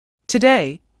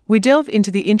Today, we delve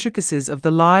into the intricacies of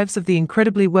the lives of the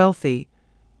incredibly wealthy,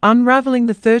 unraveling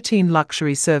the 13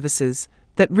 luxury services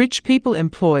that rich people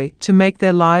employ to make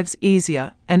their lives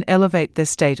easier and elevate their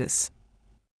status.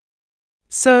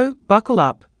 So, buckle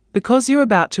up, because you're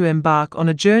about to embark on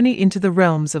a journey into the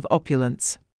realms of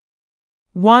opulence.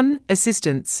 1.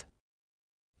 Assistants.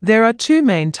 There are two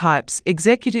main types: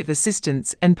 executive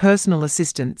assistants and personal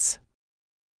assistants.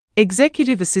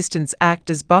 Executive assistants act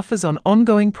as buffers on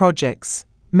ongoing projects,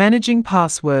 managing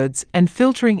passwords and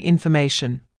filtering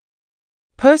information.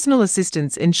 Personal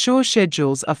assistants ensure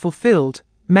schedules are fulfilled,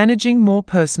 managing more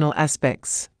personal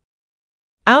aspects.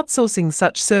 Outsourcing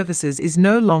such services is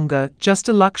no longer just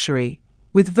a luxury,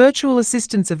 with virtual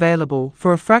assistants available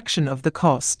for a fraction of the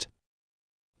cost.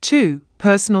 2.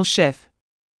 Personal chef.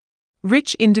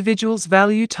 Rich individuals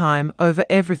value time over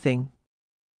everything.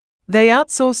 They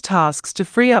outsource tasks to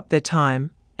free up their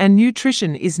time, and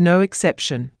nutrition is no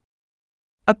exception.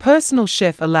 A personal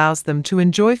chef allows them to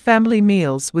enjoy family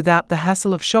meals without the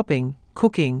hassle of shopping,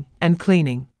 cooking, and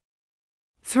cleaning.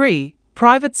 3.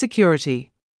 Private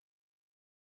security.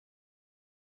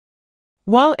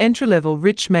 While entry-level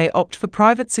rich may opt for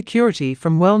private security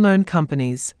from well-known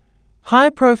companies,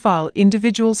 higher-profile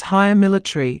individuals hire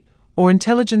military or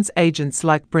intelligence agents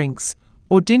like Brinks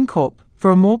or DynCorp for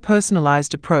a more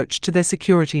personalized approach to their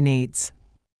security needs.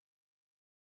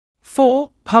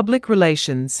 4. Public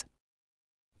relations.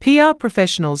 PR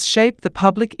professionals shape the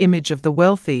public image of the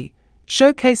wealthy,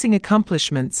 showcasing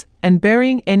accomplishments and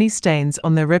burying any stains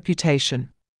on their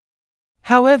reputation.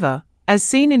 However, as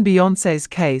seen in Beyoncé's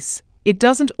case, it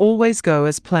doesn't always go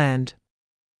as planned.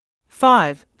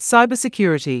 5.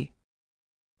 Cybersecurity.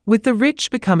 With the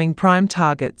rich becoming prime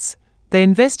targets, they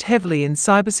invest heavily in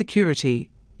cybersecurity,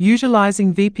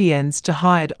 utilizing VPNs to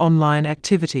hide online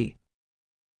activity.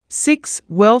 6.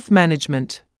 Wealth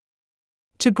management.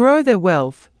 To grow their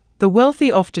wealth, the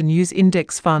wealthy often use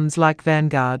index funds like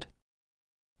Vanguard.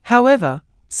 However,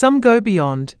 some go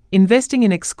beyond, investing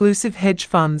in exclusive hedge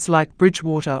funds like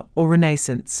Bridgewater or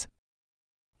Renaissance.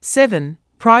 7.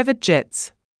 Private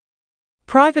jets.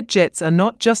 Private jets are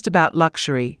not just about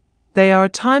luxury, they are a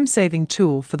time-saving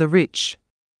tool for the rich.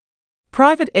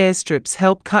 Private airstrips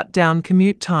help cut down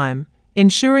commute time,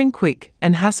 ensuring quick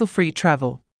and hassle-free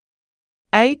travel.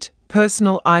 8.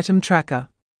 Personal item tracker.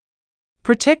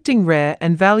 Protecting rare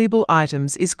and valuable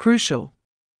items is crucial.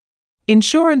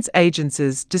 Insurance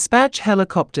agencies dispatch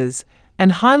helicopters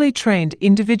and highly trained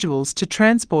individuals to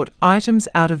transport items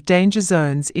out of danger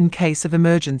zones in case of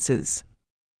emergencies.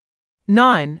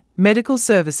 9. Medical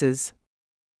services.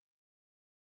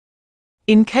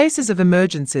 In cases of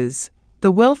emergencies,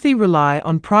 the wealthy rely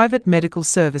on private medical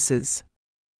services.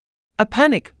 A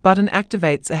panic button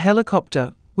activates a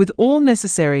helicopter with all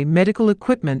necessary medical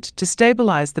equipment to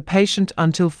stabilize the patient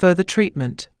until further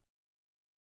treatment.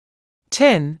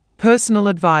 10. Personal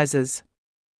advisors.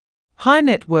 High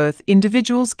net worth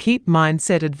individuals keep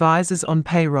mindset advisors on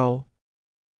payroll.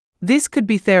 This could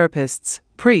be therapists,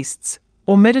 priests,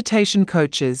 or meditation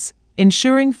coaches,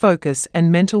 ensuring focus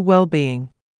and mental well-being.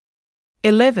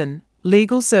 11.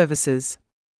 Legal services.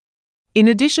 In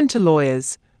addition to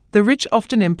lawyers, the rich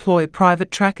often employ private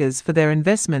trackers for their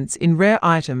investments in rare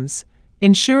items,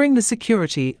 ensuring the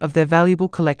security of their valuable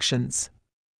collections.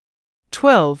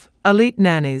 12. Elite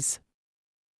nannies.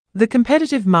 The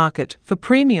competitive market for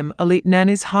premium elite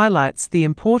nannies highlights the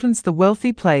importance the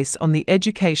wealthy place on the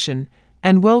education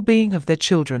and well-being of their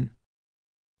children.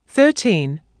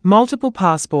 13. Multiple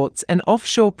passports and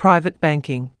offshore private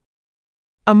banking.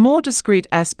 A more discreet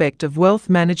aspect of wealth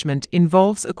management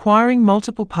involves acquiring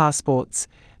multiple passports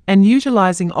and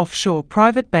utilizing offshore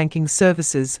private banking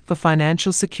services for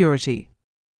financial security.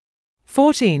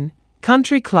 14.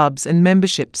 Country clubs and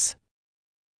memberships.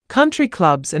 Country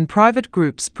clubs and private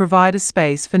groups provide a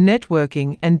space for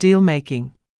networking and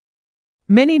deal-making.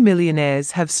 Many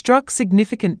millionaires have struck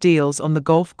significant deals on the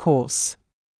golf course.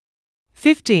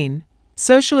 15.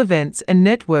 Social events and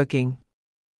networking.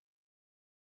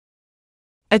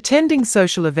 Attending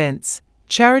social events,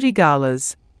 charity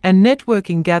galas, and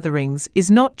networking gatherings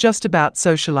is not just about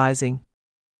socializing.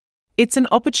 It's an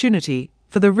opportunity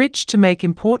for the rich to make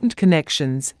important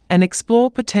connections and explore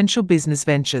potential business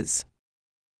ventures.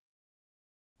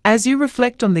 As you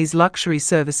reflect on these luxury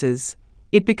services,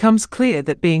 it becomes clear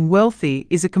that being wealthy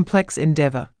is a complex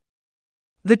endeavor.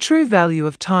 The true value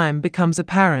of time becomes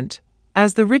apparent,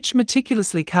 as the rich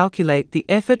meticulously calculate the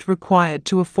effort required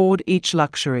to afford each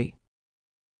luxury.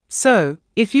 So,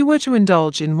 if you were to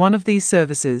indulge in one of these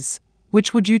services,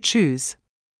 which would you choose?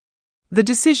 The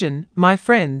decision, my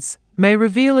friends, may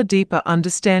reveal a deeper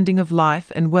understanding of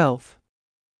life and wealth.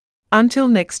 Until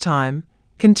next time,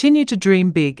 Continue to dream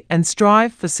big and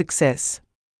strive for success.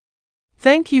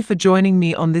 Thank you for joining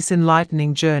me on this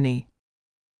enlightening journey.